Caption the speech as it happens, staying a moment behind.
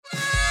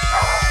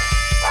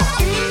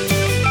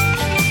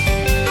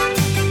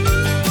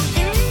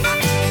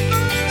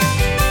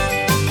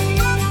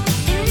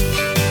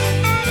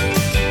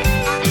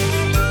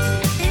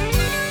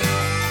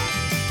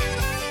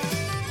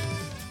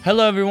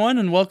Hello, everyone,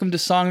 and welcome to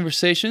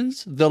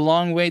Songversations, the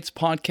Long Waits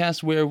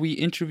podcast where we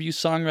interview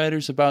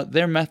songwriters about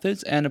their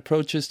methods and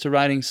approaches to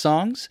writing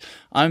songs.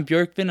 I'm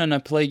Björkvin, and I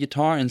play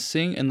guitar and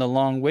sing in The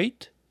Long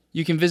Wait.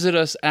 You can visit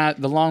us at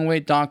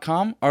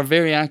thelongwait.com, our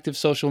very active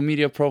social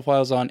media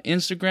profiles on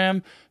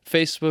Instagram,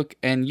 Facebook,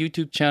 and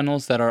YouTube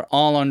channels that are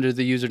all under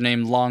the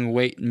username Long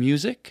Wait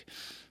Music.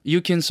 You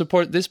can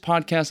support this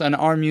podcast and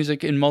our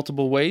music in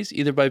multiple ways,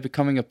 either by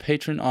becoming a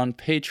patron on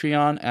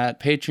Patreon at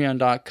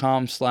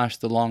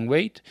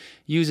patreon.com/thelongwait,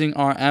 using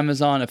our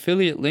Amazon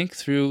affiliate link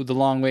through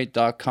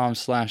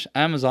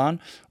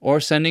thelongwait.com/Amazon, or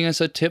sending us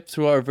a tip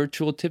through our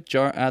virtual tip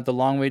jar at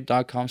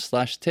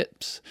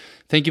thelongwait.com/tips.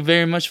 Thank you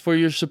very much for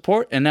your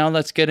support, and now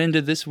let's get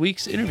into this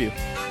week's interview.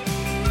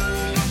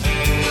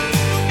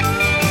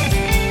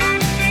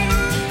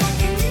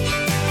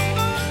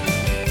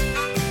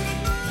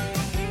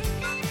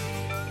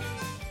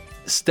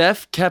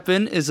 Steff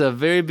Koeppen is a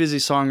very busy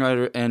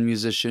songwriter and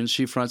musician.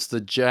 She fronts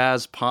the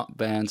jazz pop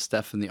band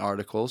Steff and the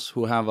Articles,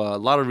 who have a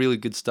lot of really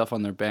good stuff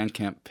on their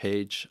Bandcamp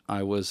page.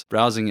 I was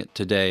browsing it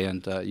today,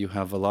 and you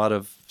have a lot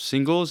of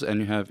singles and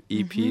you have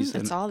EPs.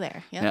 It's all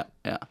there. Yep.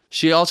 Yeah.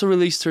 She also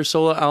released her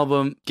solo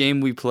album, Game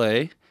We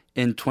Play,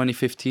 in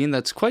 2015.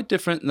 That's quite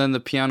different than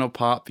the piano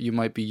pop you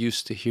might be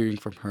used to hearing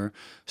from her,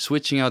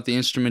 switching out the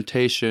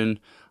instrumentation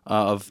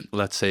of,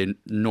 let's say,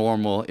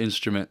 normal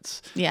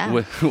instruments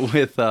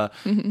with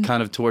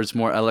kind of towards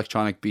more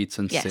electronic beats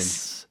and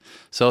synths.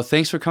 So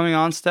thanks for coming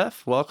on,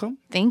 Steff. Welcome.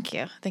 Thank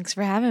you. Thanks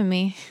for having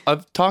me.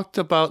 I've talked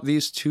about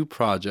these two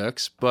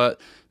projects, but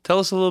tell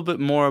us a little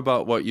bit more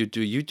about what you do.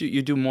 You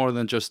do more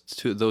than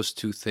just those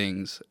two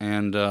things,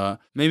 and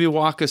maybe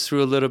walk us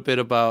through a little bit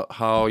about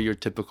how your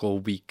typical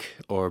week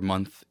or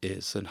month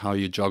is and how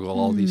you juggle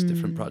all these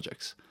different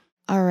projects.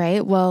 All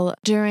right. Well,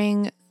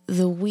 during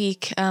the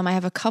week, I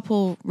have a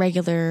couple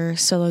regular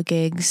solo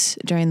gigs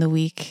during the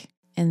week,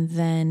 and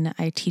then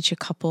I teach a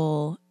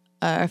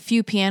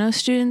few piano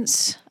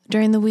students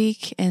during the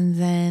week, and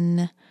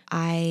then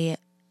I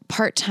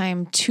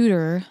part-time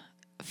tutor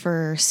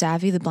for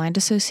Savvy, the blind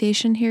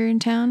association here in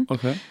town.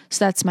 Okay.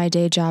 So that's my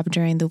day job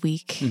during the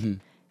week,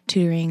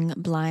 tutoring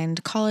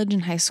blind college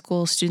and high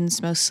school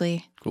students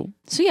mostly. Cool.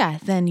 So yeah,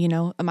 then,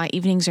 my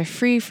evenings are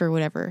free for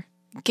whatever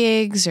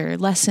gigs or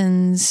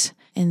lessons.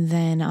 And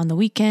then on the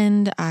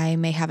weekend, I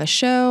may have a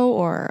show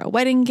or a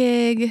wedding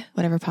gig,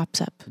 whatever pops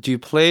up. Do you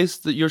play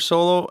your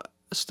solo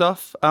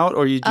stuff out,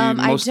 or you do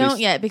mostly? I don't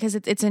yet, because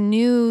it's a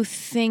new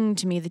thing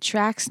to me. The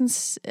tracks and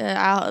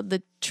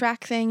the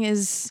track thing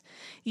is,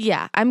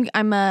 I'm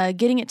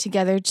getting it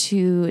together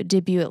to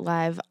debut it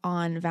live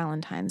on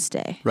Valentine's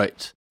Day.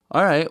 Right.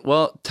 All right.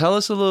 Well, tell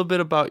us a little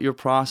bit about your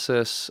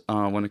process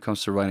when it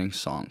comes to writing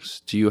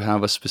songs. Do you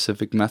have a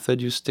specific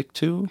method you stick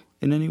to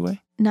in any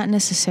way? Not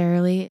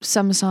necessarily.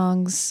 Some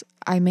songs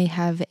I may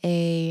have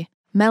a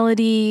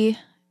melody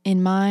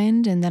in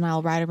mind, and then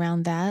I'll write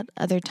around that.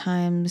 Other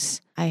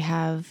times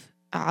I'll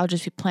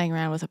just be playing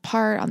around with a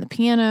part on the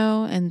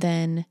piano and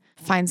then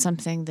find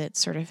something that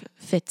sort of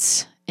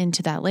fits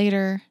into that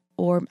later.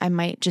 Or I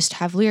might just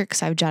have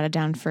lyrics I've jotted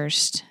down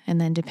first, and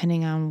then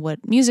depending on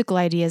what musical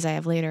ideas I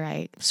have later,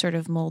 I sort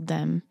of mold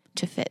them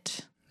to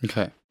fit.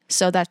 Okay.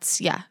 So that's,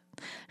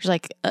 there's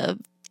like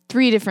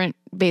 3 different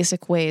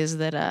basic ways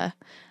that a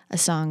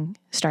song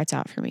starts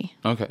out for me.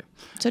 Okay.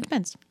 So it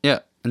depends. Yeah.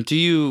 And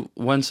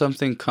when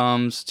something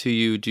comes to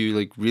you, do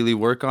you really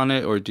work on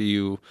it, or do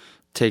you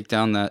take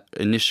down that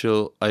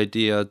initial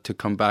idea to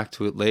come back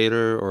to it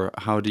later, or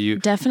how do you?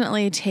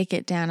 Definitely take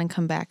it down and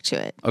come back to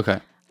it. Okay.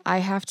 I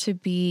have to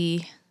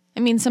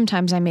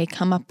sometimes I may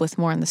come up with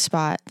more on the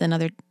spot than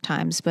other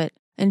times, but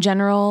in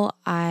general,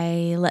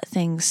 I let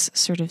things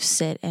sort of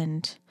sit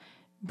and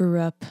brew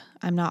up.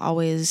 I'm not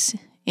always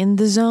in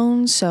the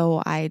zone,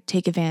 so I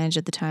take advantage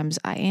of the times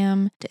I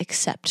am to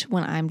accept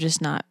when I'm just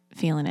not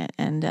feeling it.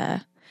 And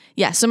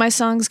so my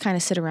songs kind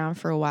of sit around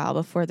for a while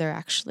before they're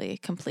actually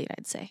complete,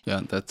 I'd say.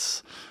 Yeah,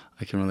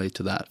 I can relate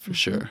to that for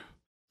sure.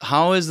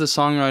 How is the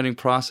songwriting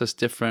process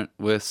different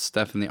with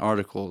Steff and the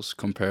Articles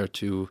compared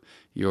to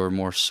your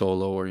more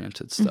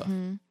solo-oriented stuff?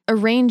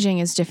 Arranging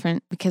is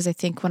different because I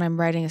think when I'm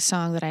writing a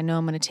song that I know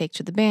I'm going to take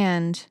to the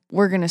band,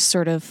 we're going to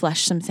sort of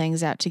flesh some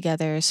things out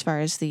together as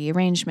far as the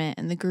arrangement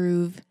and the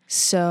groove.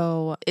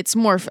 So it's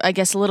more, I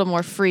guess, a little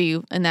more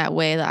free in that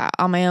way. That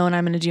on my own,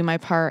 I'm going to do my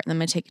part and I'm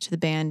going to take it to the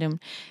band. And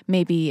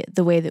maybe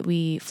the way that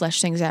we flesh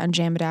things out and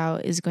jam it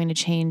out is going to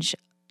change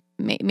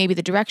maybe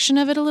the direction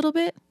of it a little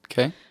bit.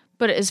 Okay.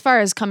 But as far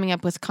as coming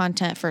up with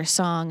content for a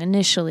song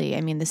initially,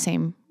 the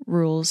same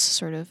rules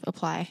sort of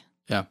apply.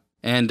 Yeah.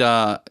 And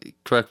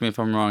correct me if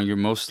I'm wrong, you're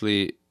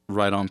mostly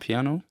write on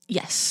piano?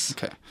 Yes.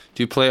 Okay.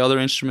 Do you play other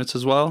instruments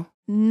as well?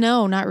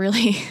 No, not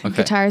really. Okay.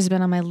 Guitar has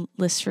been on my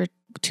list for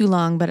too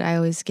long, but I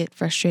always get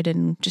frustrated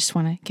and just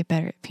want to get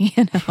better at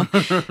piano.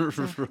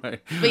 Right.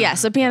 But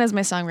so piano is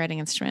my songwriting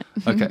instrument.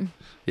 Okay.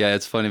 Yeah,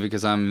 it's funny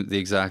because I'm the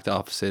exact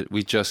opposite.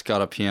 We just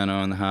got a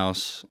piano in the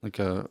house, like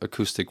a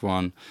acoustic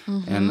one,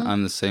 and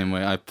I'm the same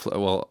way.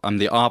 I'm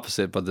the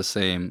opposite, but the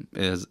same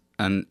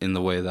and in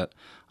the way that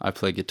I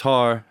play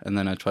guitar and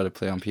then I try to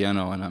play on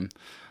piano, and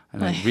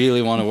and I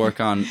really want to work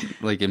on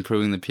like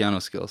improving the piano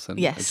skills, and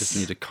Yes. I just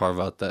need to carve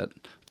out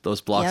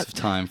those blocks of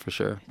time for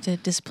sure. To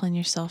discipline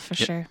yourself for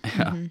sure.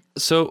 Yeah.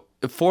 So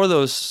for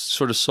those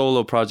sort of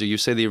solo projects, you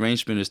say the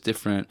arrangement is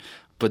different,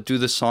 but do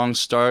the songs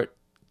start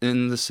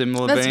in the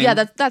similar vein?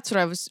 Yeah, that's what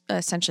I was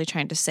essentially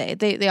trying to say.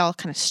 They all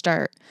kind of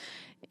start.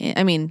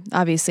 I mean,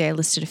 obviously, I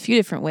listed a few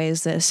different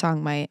ways that a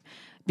song might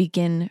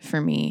begin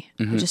for me.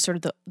 Just sort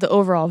of the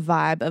overall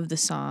vibe of the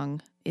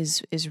song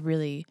is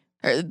really,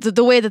 or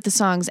the way that the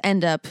songs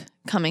end up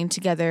coming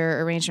together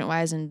arrangement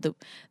wise, and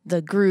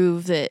the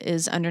groove that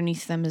is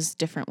underneath them is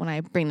different when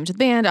I bring them to the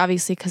band.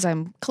 Obviously, because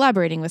I'm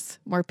collaborating with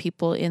more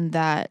people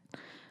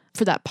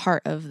for that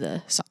part of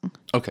the song.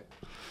 Okay,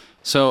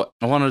 so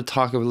I wanted to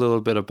talk a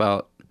little bit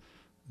about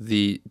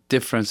the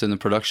difference in the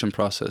production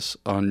process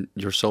on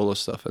your solo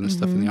stuff and the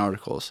stuff in the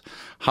articles.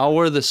 How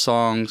were the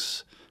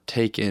songs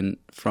taken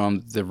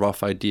from the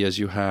rough ideas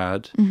you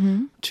had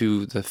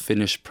to the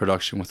finished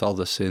production with all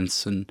the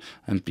synths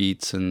and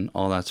beats and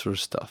all that sort of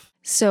stuff?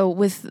 So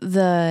with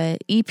the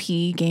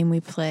EP Game We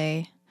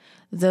Play,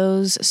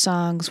 those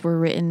songs were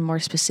written more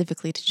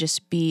specifically to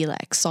just be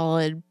like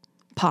solid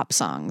pop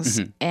songs.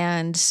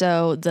 And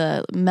so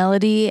the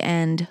melody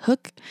and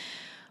hook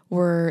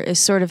is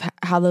sort of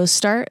how those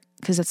start,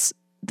 because that's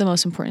the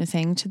most important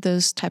thing to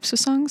those types of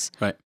songs.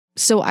 Right.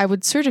 So I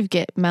would sort of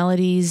get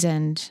melodies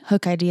and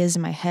hook ideas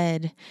in my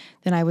head.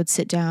 Then I would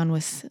sit down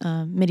with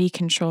a MIDI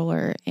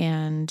controller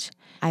and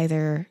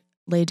either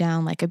lay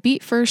down like a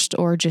beat first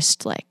or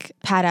just like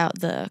pad out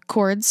the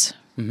chords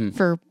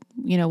for,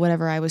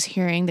 whatever I was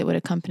hearing that would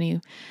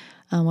accompany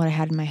what I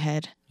had in my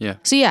head. Yeah.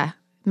 So yeah,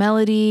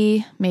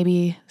 melody,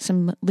 maybe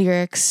some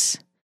lyrics,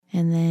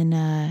 and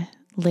then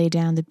lay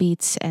down the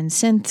beats and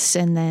synths,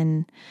 and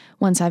then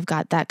once I've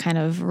got that kind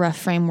of rough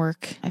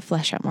framework, I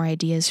flesh out more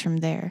ideas from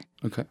there.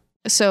 Okay.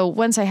 So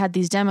once I had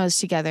these demos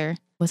together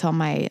with all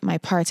my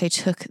parts, I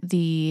took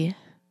the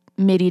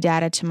MIDI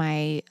data to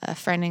my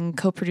friend and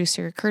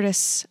co-producer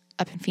Curtis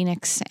up in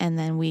Phoenix, and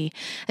then we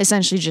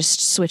essentially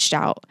just switched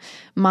out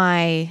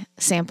my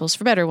samples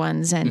for better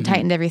ones and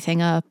tightened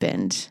everything up,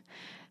 and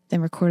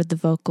then recorded the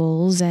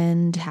vocals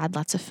and had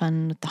lots of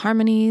fun with the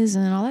harmonies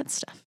and all that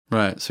stuff.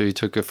 Right, so you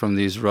took it from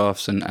these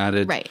roughs and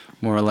added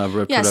more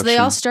elaborate production. Yeah, so they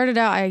all started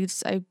out,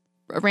 I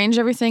arranged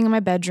everything in my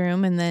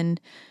bedroom and then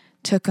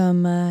took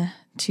them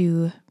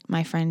to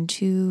my friend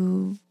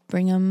to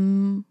bring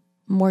them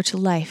more to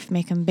life,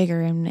 make them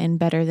bigger and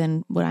better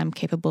than what I'm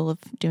capable of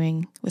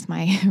doing with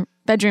my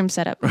bedroom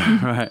setup.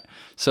 Right.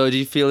 So do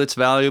you feel it's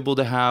valuable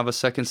to have a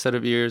second set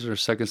of ears or a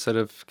second set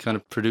of kind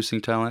of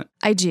producing talent?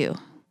 I do.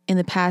 In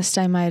the past,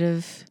 I might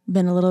have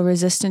been a little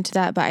resistant to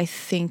that, but I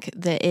think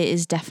that it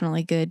is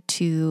definitely good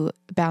to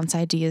bounce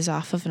ideas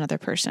off of another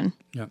person.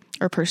 Yeah.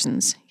 Or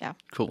persons. Yeah.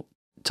 Cool.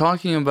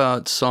 Talking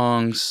about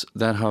songs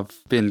that have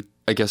been,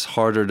 I guess,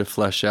 harder to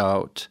flesh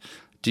out,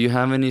 do you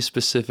have any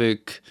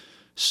specific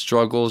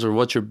struggles, or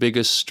what's your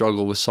biggest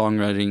struggle with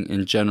songwriting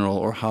in general,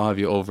 or how have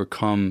you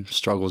overcome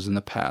struggles in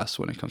the past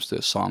when it comes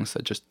to songs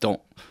that just don't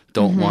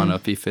want to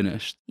be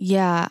finished?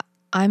 Yeah,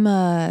 I'm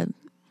a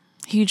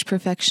huge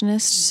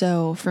perfectionist.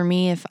 So for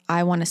me, if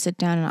I want to sit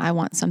down and I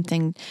want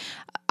something,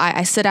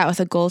 I set out with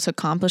a goal to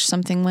accomplish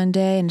something one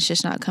day and it's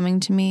just not coming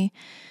to me.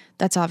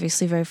 That's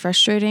obviously very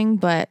frustrating,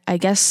 but I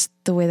guess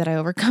the way that I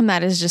overcome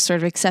that is just sort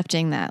of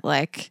accepting that,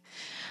 like,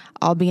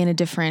 I'll be in a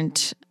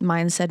different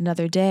mindset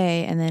another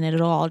day and then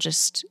it'll all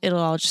just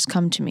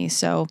come to me.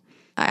 So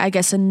I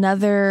guess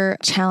another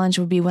challenge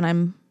would be when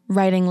I'm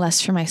writing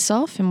less for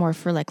myself and more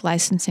for like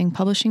licensing,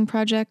 publishing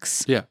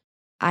projects. Yeah.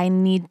 I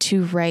need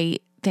to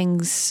write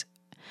things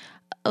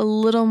a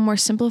little more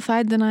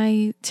simplified than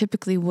I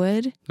typically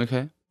would.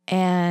 Okay.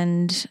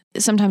 And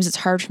sometimes it's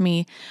hard for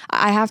me.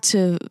 I have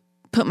to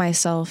put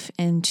myself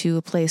into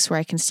a place where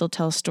I can still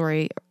tell a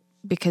story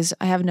because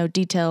I have no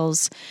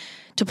details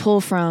to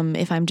pull from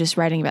if I'm just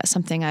writing about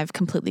something I've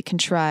completely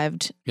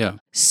contrived. Yeah.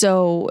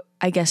 So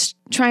I guess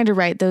trying to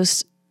write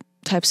those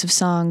types of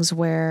songs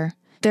where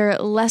they're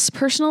less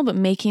personal, but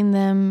making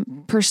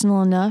them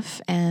personal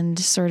enough and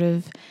sort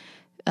of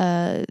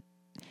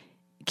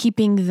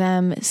keeping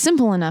them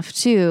simple enough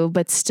too,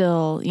 but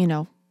still,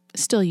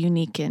 still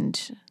unique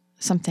and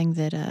something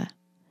that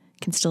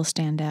can still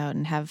stand out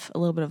and have a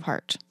little bit of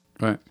heart.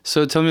 Right.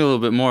 So tell me a little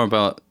bit more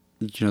about,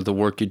 the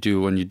work you do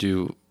when you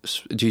do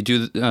you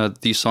do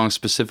these songs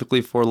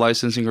specifically for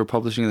licensing or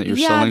publishing that you're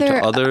selling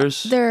to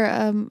others? There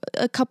are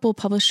a couple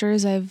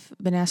publishers I've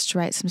been asked to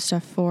write some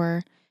stuff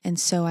for. And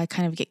so I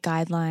kind of get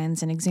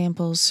guidelines and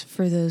examples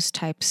for those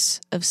types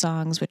of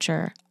songs, which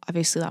are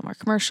obviously a lot more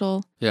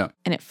commercial. Yeah.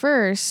 And at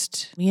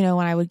first,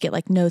 when I would get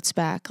like notes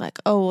back, like,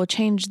 oh, we'll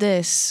change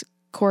this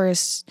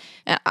chorus.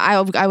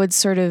 I would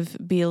sort of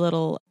be a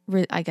little,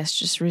 I guess,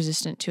 just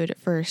resistant to it at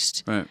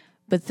first. Right.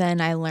 But then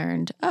I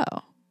learned,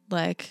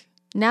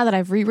 now that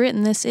I've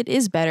rewritten this, it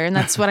is better. And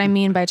that's what I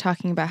mean by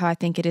talking about how I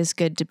think it is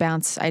good to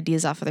bounce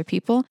ideas off other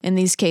people. In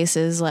these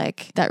cases,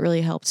 like, that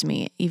really helped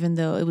me, even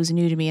though it was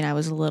new to me and I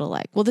was a little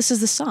like, well, this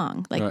is the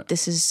song. Like,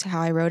 this is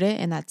how I wrote it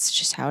and that's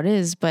just how it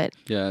is. But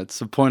yeah,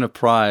 it's a point of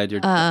pride.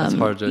 It's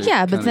hard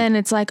to but then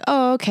it's like,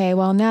 oh, okay,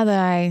 well, now that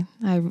I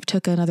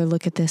took another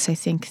look at this, I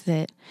think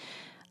that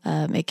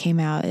it came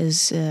out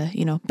as,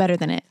 better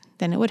than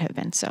it would have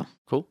been. So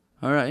cool.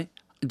 All right.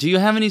 Do you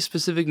have any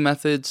specific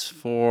methods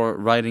for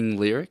writing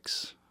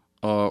lyrics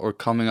or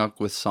coming up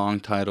with song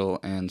title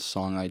and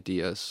song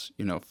ideas,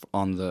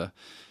 from the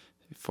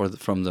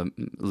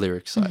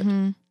lyric side?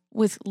 Mm-hmm.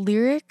 With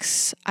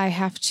lyrics, I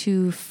have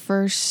to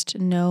first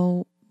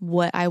know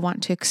what I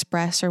want to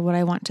express or what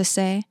I want to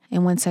say.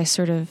 And once I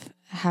sort of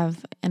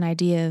have an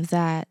idea of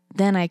that,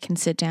 then I can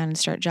sit down and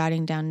start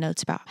jotting down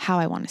notes about how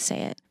I want to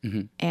say it.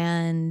 Mm-hmm.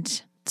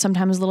 And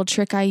sometimes a little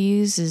trick I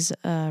use is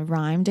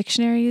rhyme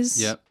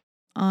dictionaries. Yep.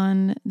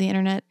 On the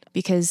internet,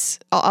 because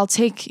I'll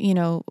take,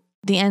 the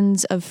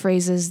ends of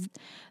phrases,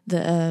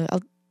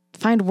 I'll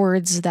find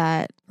words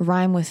that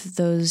rhyme with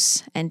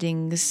those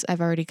endings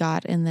I've already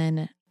got, and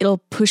then it'll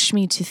push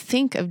me to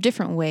think of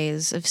different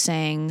ways of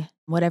saying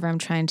whatever I'm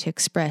trying to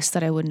express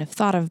that I wouldn't have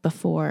thought of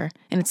before.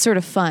 And it's sort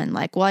of fun.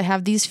 Like, well, I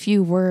have these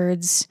few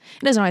words.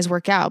 It doesn't always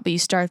work out, but you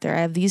start there.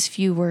 I have these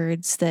few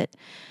words that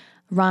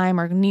rhyme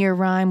or near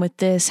rhyme with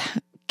this.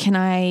 Can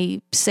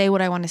I say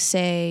what I want to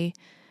say?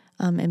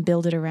 And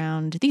build it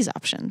around these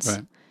options.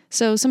 Right.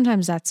 So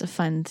sometimes that's a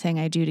fun thing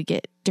I do to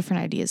get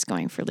different ideas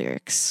going for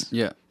lyrics.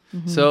 Yeah.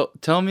 Mm-hmm. So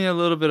tell me a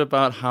little bit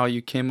about how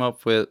you came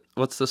up with,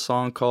 what's the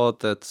song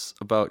called that's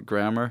about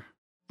grammar?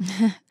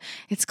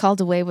 It's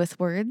called Away with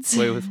Words.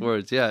 Away with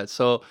Words, yeah.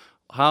 So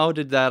how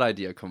did that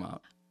idea come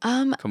about?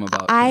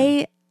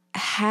 I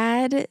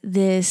had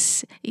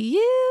this,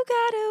 you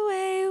got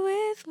away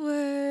with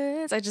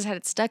words. I just had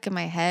it stuck in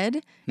my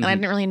head, and I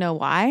didn't really know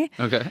why.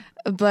 Okay.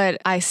 But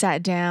I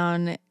sat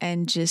down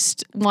and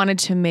just wanted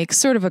to make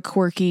sort of a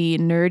quirky,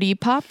 nerdy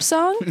pop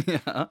song.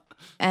 Yeah.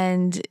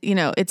 And,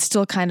 it's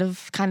still kind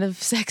of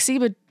sexy,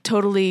 but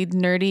totally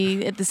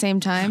nerdy at the same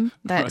time.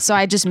 Right. So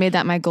I just made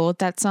that my goal with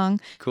that song.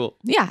 Cool.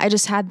 Yeah, I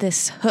just had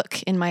this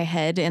hook in my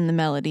head in the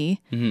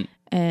melody,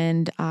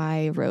 and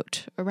I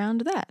wrote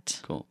around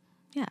that. Cool.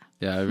 Yeah.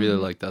 Yeah, I really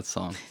like that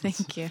song.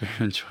 Thank you. Very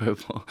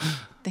enjoyable.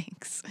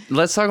 Thanks.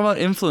 Let's talk about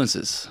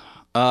influences.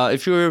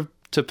 If you were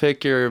to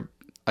pick your,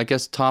 I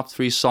guess, top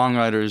 3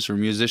 songwriters or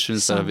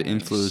musicians that have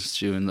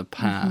influenced you in the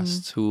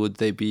past, who would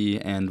they be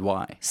and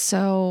why?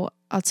 So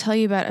I'll tell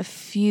you about a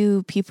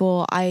few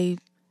people.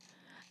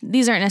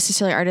 These aren't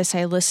necessarily artists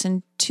I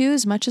listen to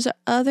as much as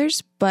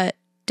others, but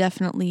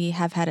definitely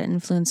have had an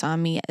influence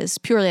on me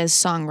purely as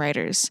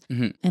songwriters.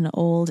 Mm-hmm. An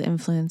old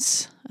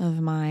influence of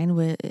mine,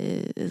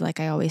 like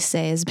I always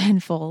say, is Ben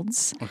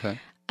Folds. Okay.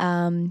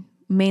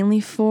 Mainly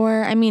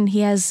he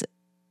has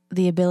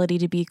the ability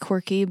to be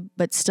quirky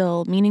but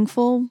still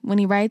meaningful when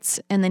he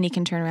writes, and then he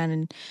can turn around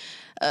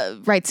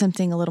and write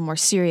something a little more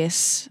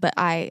serious. But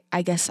I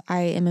guess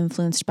I am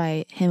influenced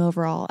by him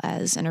overall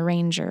as an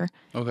arranger.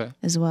 Okay.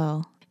 As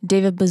well.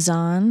 David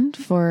Bazan,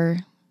 for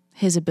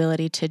his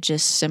ability to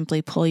just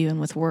simply pull you in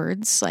with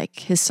words. Like,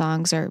 his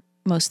songs are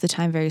most of the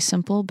time very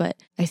simple, but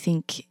I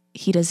think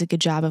he does a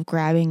good job of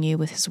grabbing you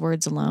with his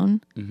words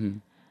alone. Mm-hmm.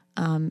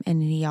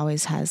 And he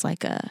always has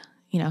like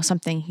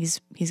something he's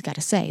got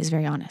to say. He's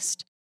very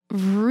honest.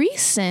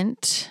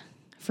 Recent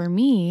for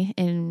me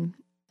in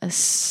a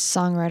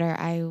songwriter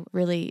I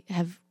really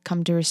have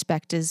come to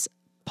respect is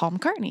Paul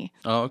McCartney.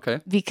 Oh,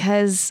 okay.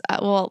 Because,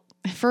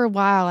 for a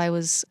while I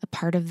was a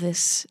part of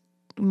this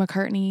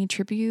McCartney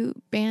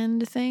tribute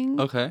band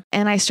thing. Okay.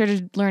 And I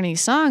started learning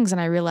songs,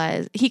 and I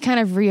realized he kind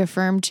of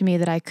reaffirmed to me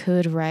that I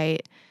could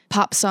write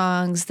pop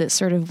songs that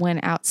sort of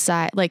went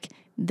outside, like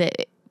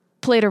that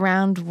played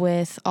around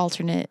with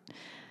alternate,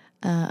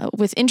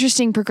 with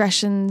interesting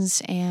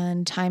progressions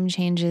and time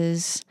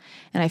changes.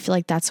 And I feel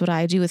like that's what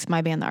I do with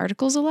my band, The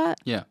Articles, a lot.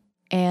 Yeah.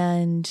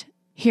 And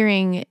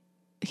hearing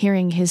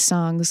his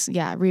songs,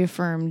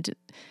 reaffirmed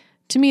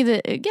to me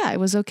that, it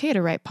was okay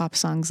to write pop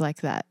songs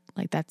like that.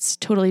 Like, that's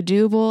totally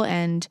doable.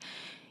 And,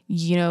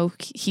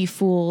 he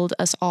fooled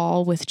us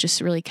all with just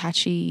really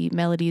catchy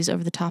melodies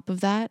over the top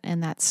of that.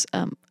 And that's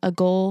a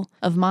goal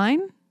of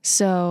mine.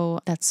 So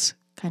that's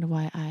kind of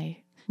why I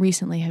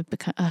recently have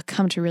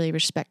come to really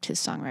respect his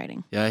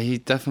songwriting. Yeah, he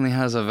definitely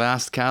has a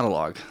vast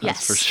catalog.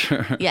 That's for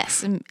sure.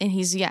 Yes. And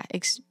he's,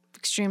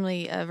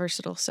 extremely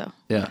versatile. So,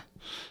 yeah.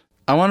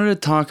 I wanted to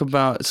talk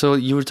about, so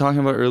you were talking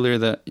about earlier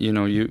that,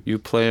 you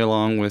play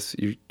along with,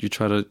 you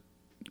try to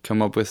come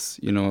up with,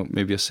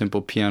 maybe a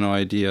simple piano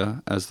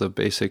idea as the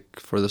basic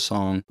for the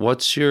song.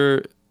 What's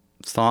your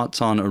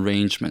thoughts on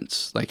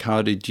arrangements? Like,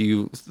 how did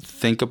you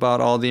think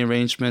about all the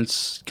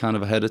arrangements kind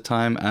of ahead of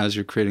time as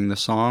you're creating the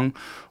song?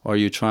 Or are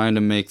you trying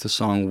to make the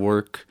song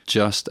work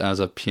just as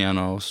a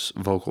piano's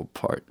vocal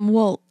part?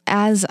 Well,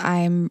 as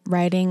I'm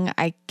writing,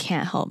 I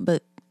can't help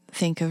but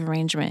think of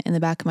arrangement in the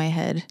back of my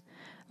head.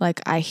 Like,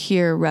 I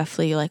hear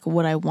roughly like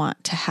what I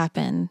want to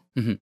happen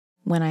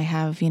when I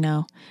have,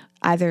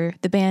 either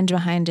the band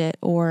behind it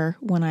or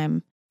when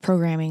I'm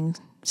programming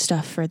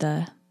stuff for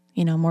the,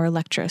 more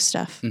electro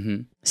stuff.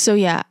 Mm-hmm. So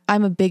yeah,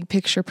 I'm a big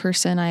picture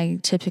person. I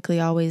typically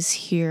always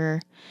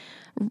hear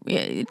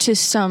to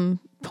some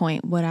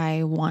point what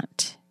I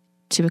want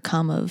to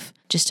become of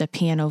just a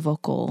piano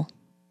vocal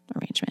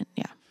arrangement.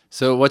 Yeah.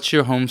 So what's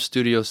your home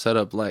studio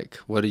setup like?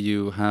 What do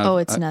you have? Oh,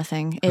 it's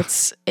nothing.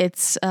 It's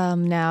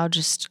now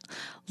just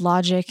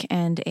Logic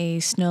and a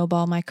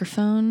Snowball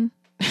microphone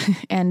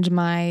and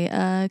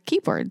my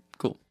keyboard.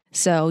 Cool.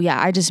 So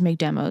yeah, I just make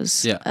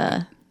demos.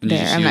 Yeah. And there.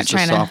 you just I'm use not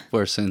trying the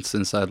software since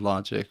inside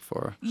Logic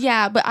for.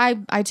 Yeah, but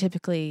I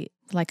typically,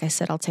 like I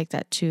said, I'll take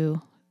that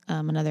to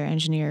another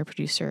engineer,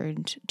 producer,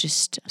 and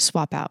just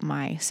swap out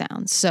my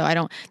sounds. So I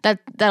don't,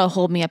 that'll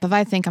hold me up. If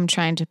I think I'm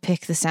trying to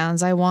pick the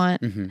sounds I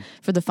want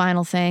for the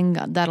final thing,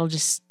 that'll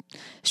just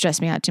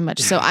stress me out too much.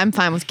 So I'm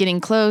fine with getting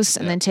close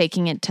and then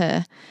taking it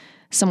to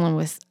someone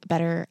with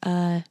better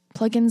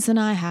plugins than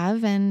I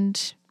have.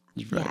 And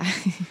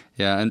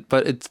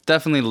But it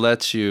definitely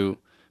lets you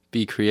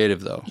be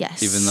creative though.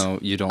 Yes. Even though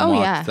you don't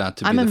want that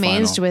to be I'm the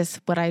amazed final.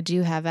 with what I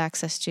do have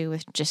access to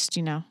with just,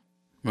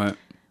 Right.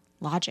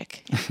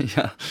 Logic.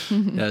 Yeah.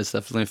 Yeah, it's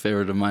definitely a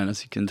favorite of mine,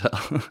 as you can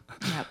tell.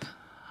 Yep.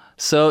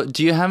 So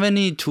do you have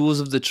any tools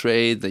of the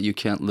trade that you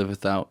can't live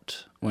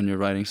without when you're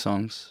writing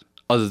songs?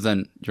 Other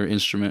than your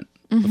instrument,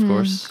 of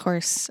course. Of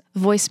course.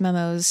 Voice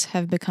memos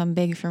have become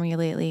big for me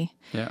lately.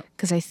 Yeah.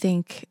 Because I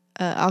think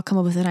I'll come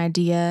up with an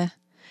idea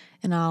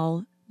and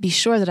I'll be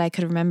sure that I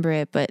could remember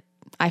it, but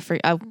I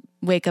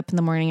wake up in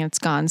the morning and it's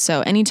gone.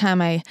 So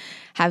anytime I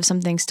have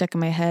something stuck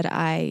in my head,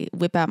 I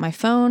whip out my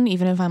phone.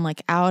 Even if I'm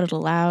like out at a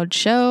loud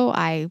show,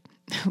 I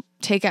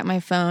take out my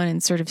phone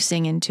and sort of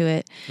sing into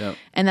it. Yep.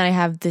 And then I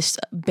have this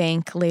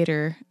bank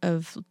later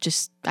of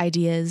just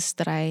ideas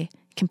that I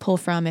can pull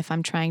from if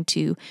I'm trying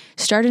to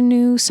start a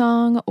new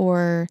song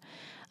or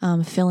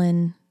fill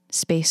in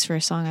space for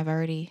a song I've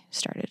already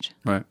started.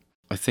 Right.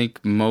 I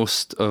think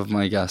most of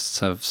my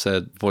guests have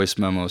said voice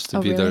memos to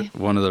be really?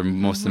 one of their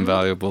most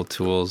invaluable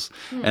tools.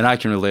 And I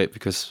can relate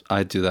because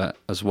I do that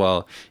as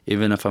well.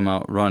 Even if I'm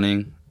out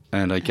running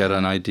and I get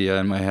an idea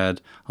in my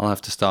head, I'll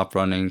have to stop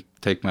running,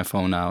 take my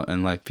phone out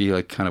and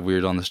be kind of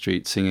weird on the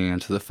street singing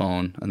into the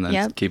phone and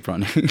then keep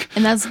running.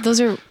 And those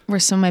are where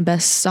some of my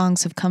best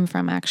songs have come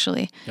from,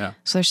 actually. Yeah.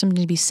 So there's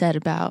something to be said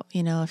about,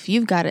 if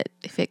you've got it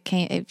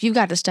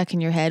stuck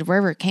in your head,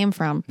 wherever it came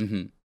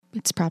from,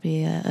 it's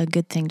probably a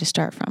good thing to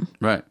start from.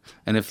 Right.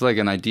 And if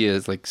an idea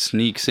is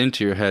sneaks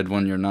into your head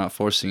when you're not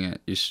forcing it,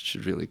 you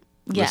should really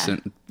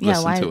listen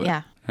to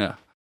it. Yeah.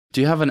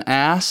 Do you have an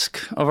ask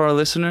of our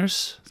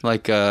listeners?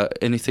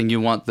 Anything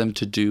you want them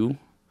to do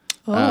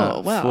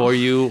for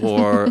you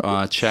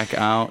or check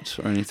out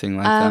or anything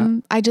like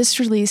that? I just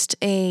released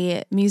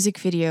a music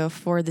video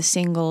for the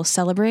single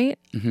Celebrate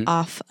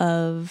off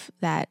of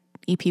that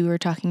EP we were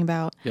talking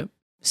about. Yep.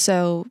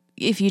 So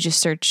if you just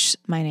search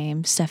my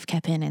name, Steff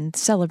Koeppen, and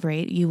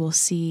Celebrate, you will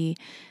see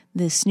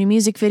this new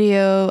music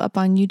video up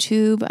on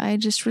YouTube I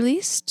just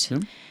released.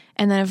 Yep.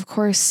 And then, of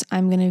course,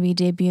 I'm going to be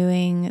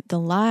debuting the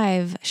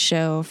live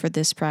show for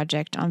this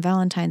project on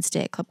Valentine's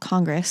Day at Club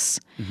Congress.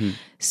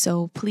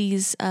 So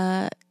please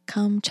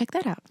come check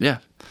that out. Yeah.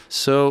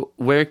 So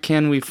where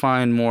can we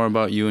find more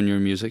about you and your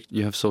music?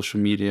 You have social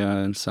media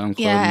and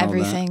SoundCloud and all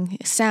everything.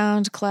 That.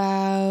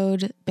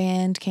 SoundCloud,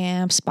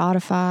 Bandcamp,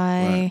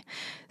 Spotify. Right.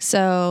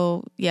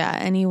 So,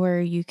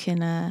 anywhere you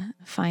can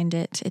find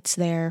it, it's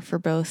there for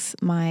both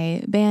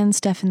my band,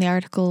 Steff and the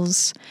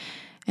Articles,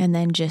 and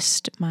then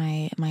just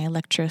my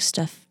electro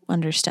stuff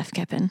under Steff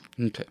Koeppen.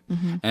 Okay.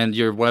 And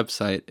your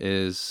website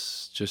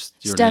is just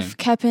your name?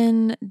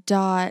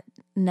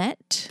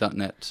 SteffKoeppen.net.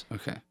 .net.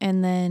 Okay.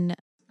 And then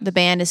the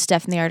band is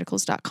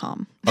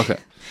steffandthearticles.com. Okay.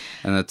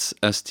 And that's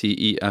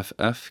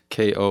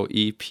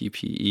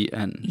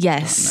SteffKoeppen.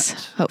 Yes.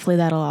 .net. Hopefully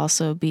that'll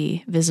also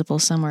be visible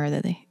somewhere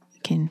that they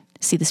can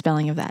see the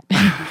spelling of that.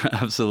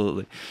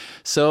 Absolutely.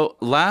 So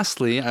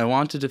lastly, I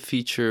wanted to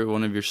feature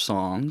one of your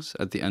songs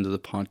at the end of the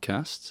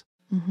podcast.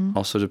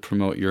 Also to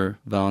promote your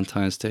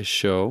Valentine's Day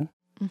show.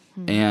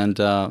 And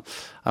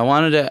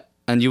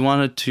you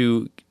wanted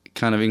to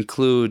kind of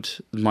include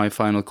my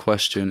final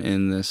question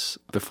in this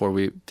before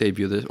we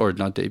debut this, or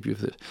not debut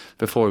this,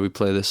 before we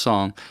play this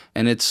song.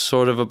 And it's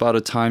sort of about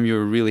a time you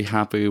were really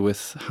happy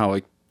with how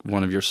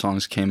one of your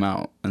songs came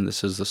out. And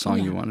this is the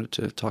song you wanted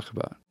to talk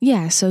about.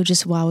 Yeah, so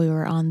just while we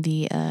were on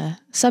the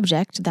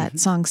subject, that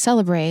song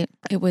Celebrate,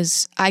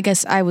 I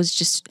guess I was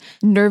just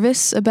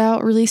nervous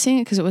about releasing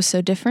it because it was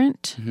so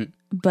different.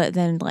 But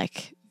then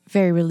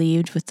very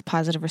relieved with the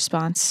positive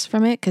response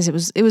from it because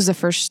it was the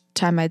first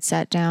time I'd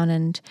sat down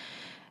and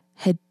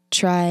had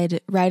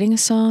tried writing a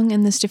song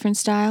in this different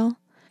style.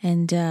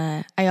 And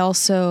I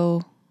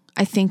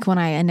think when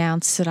I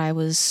announced that I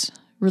was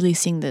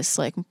releasing this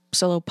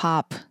solo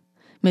pop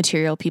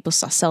material, people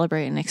saw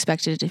Celebrate and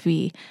expected it to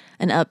be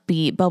an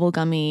upbeat,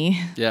 bubblegummy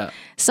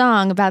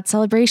song about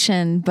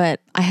celebration.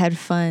 But I had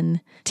fun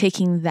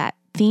taking that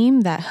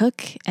theme, that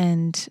hook,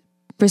 and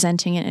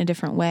presenting it in a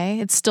different way.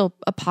 It's still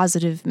a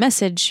positive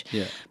message,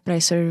 but I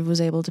sort of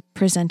was able to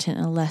present it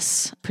in a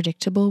less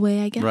predictable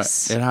way, I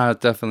guess. Right.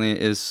 It definitely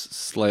is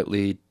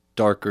slightly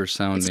darker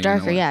sounding. It's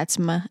darker, yeah. It's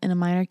in a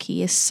minor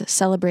key. It's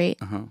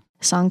Celebrate. A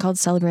song called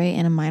Celebrate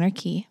in a minor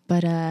key.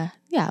 But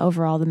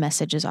overall the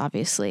message is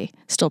obviously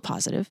still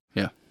positive.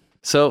 Yeah.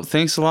 So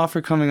thanks a lot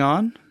for coming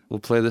on. We'll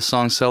play the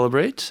song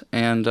Celebrate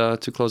and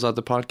to close out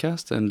the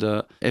podcast.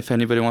 And if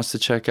anybody wants to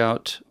check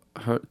out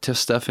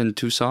Steff in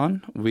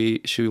Tucson,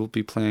 she will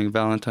be playing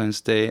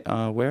Valentine's Day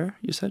where,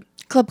 you said?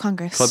 Club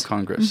Congress. All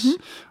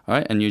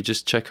right, and you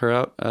just check her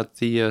out at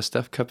the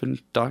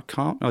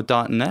steffkoeppen.com,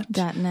 .net.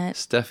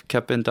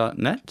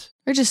 steffkoeppen.net.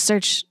 Or just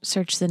search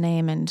the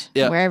name and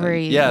wherever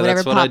whatever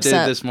that's what I did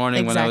up. this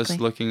morning when I was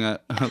looking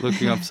up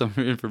some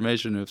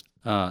information.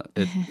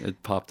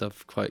 It popped up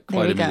quite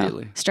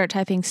immediately. Go. Start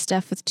typing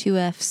Steff with 2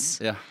 F's.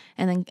 Yeah.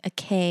 And then a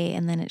K,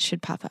 and then it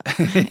should pop up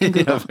in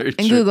Google. Very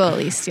in true. Google, at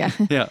least, yeah.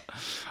 Yeah.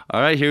 All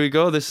right, here we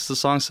go. This is the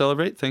song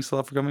Celebrate. Thanks a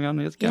lot for coming on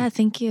again. Yeah,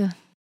 thank you.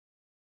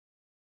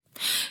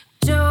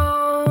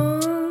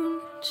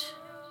 Don't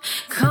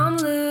come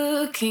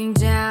looking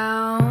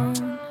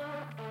down.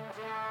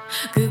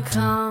 Good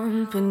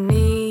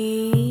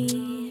company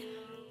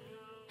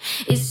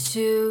is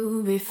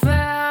to be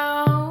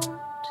found.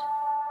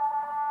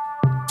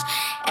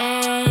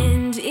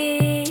 And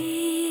if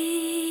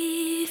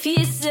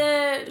you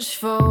search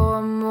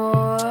for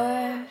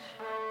more,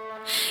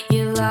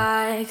 you're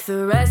like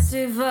the rest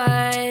of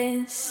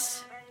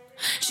us,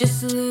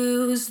 just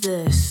lose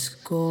the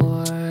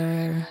score.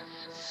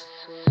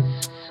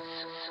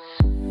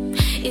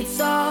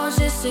 It's all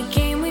just a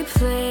game we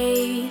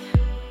play.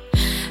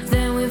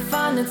 Then we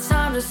find the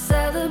time to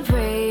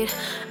celebrate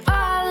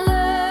our lives.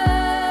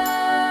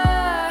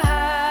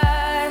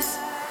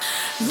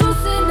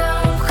 Loosen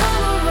up,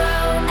 come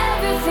around,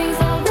 everything's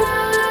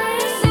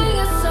alright. Sing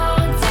a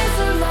song, dance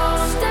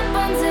along, step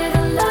under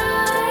the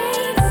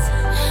lights.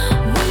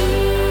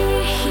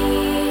 We're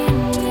here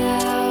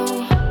now,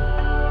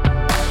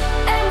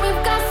 and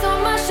we've got so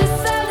much to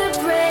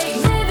celebrate.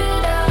 Live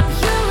it up,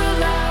 you're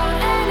allowed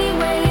any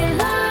way you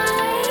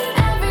like.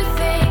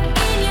 Everything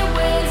in your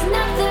ways,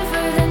 nothing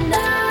for the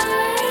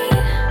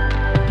night.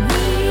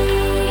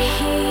 We're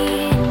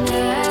here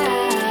now.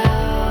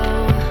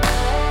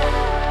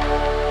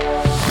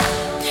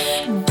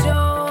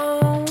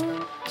 Don't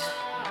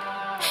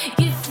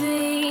you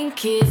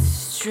think it's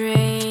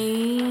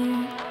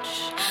strange,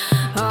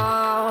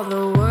 all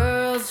the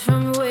worlds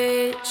from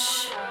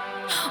which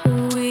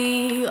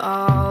we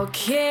all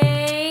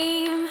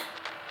came?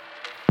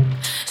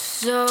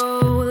 So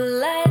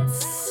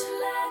let's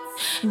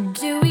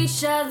do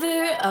each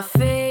other a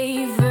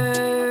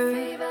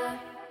favor,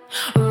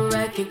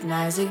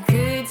 recognize the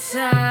good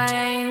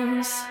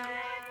times,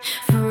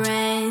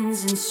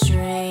 friends and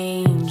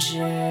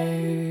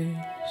strangers.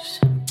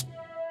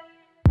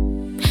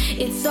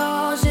 It's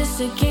all just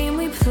a game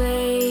we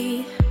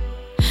play.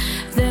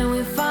 Then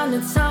we find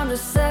the time to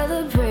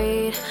celebrate